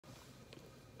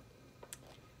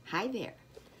Hi there.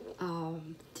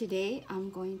 Today I'm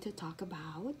going to talk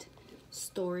about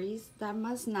stories that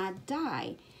must not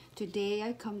die. Today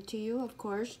I come to you, of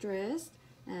course, dressed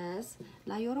as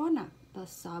La Llorona, the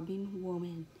sobbing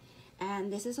woman.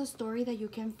 And this is a story that you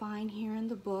can find here in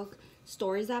the book,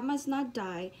 Stories That Must Not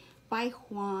Die by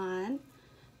Juan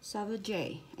Savage.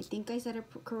 I think I said it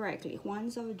correctly, Juan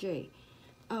Savage.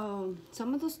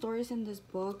 Some of the stories in this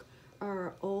book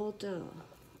are old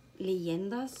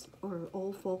leyendas or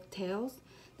old folk tales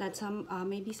that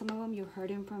maybe some of them you heard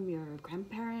them from your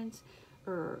grandparents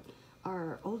or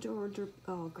our older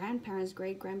grandparents,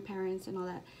 great grandparents, and all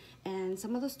that. And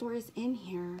some of the stories in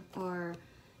here are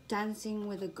dancing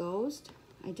with a ghost.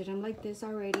 I did them like this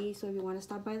already, so if you want to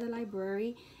stop by the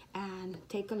library and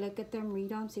take a look at them, read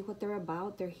them, see what they're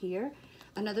about, they're here.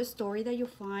 Another story that you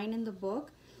find in the book,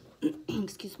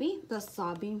 excuse me, The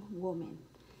Sobbing Woman.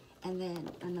 And then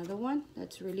another one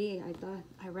that's really,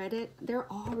 I read it. They're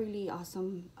all really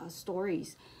awesome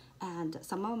stories. And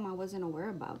some of them I wasn't aware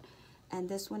about. And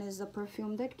this one is The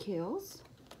Perfume That Kills,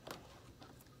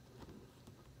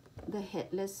 The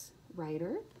Headless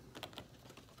Rider,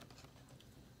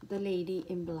 The Lady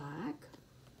in Black,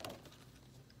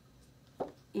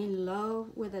 In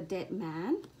Love with a Dead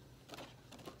Man,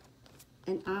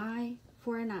 An Eye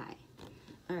for an Eye.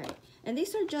 All right, and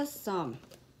these are just some.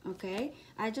 Okay,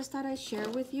 I just thought I'd share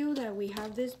with you that we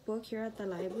have this book here at the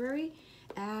library,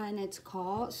 and it's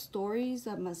called Stories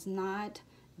That Must Not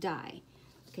Die.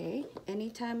 Okay,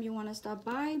 anytime you want to stop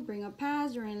by, bring a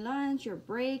pass during lunch, your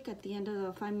break, at the end of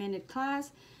the 5-minute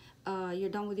class, you're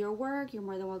done with your work, you're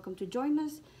more than welcome to join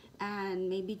us, and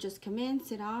maybe just come in,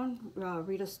 sit down,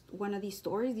 read one of these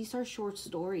stories. These are short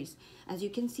stories. As you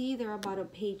can see, they're about a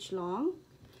page long,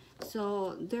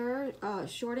 so they're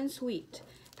short and sweet.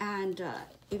 And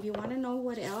if you want to know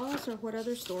what else or what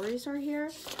other stories are here,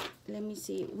 let me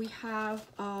see. We have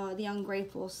The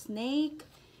Ungrateful Snake.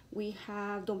 We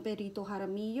have Don Perito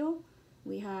Jaramillo.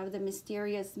 We have The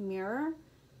Mysterious Mirror,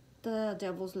 The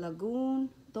Devil's Lagoon,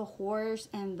 The Horse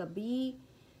and the Bee,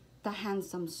 The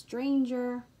Handsome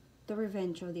Stranger, The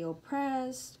Revenge of the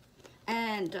Oppressed,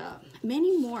 and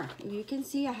many more. If you can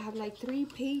see, I have like 3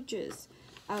 pages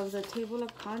of the table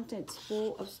of contents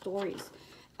full of stories.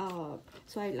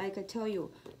 So like I tell you,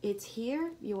 it's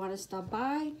here. You want to stop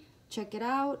by, check it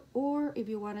out, or if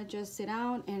you want to just sit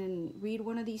down and read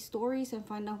one of these stories and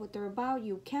find out what they're about,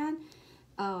 you can.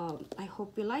 I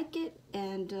hope you like it,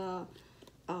 and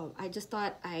I just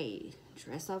thought I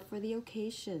dress up for the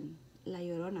occasion. La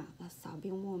Llorona, the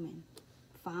sobbing woman,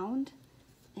 found,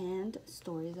 and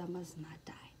stories that must not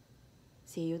die.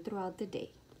 See you throughout the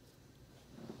day.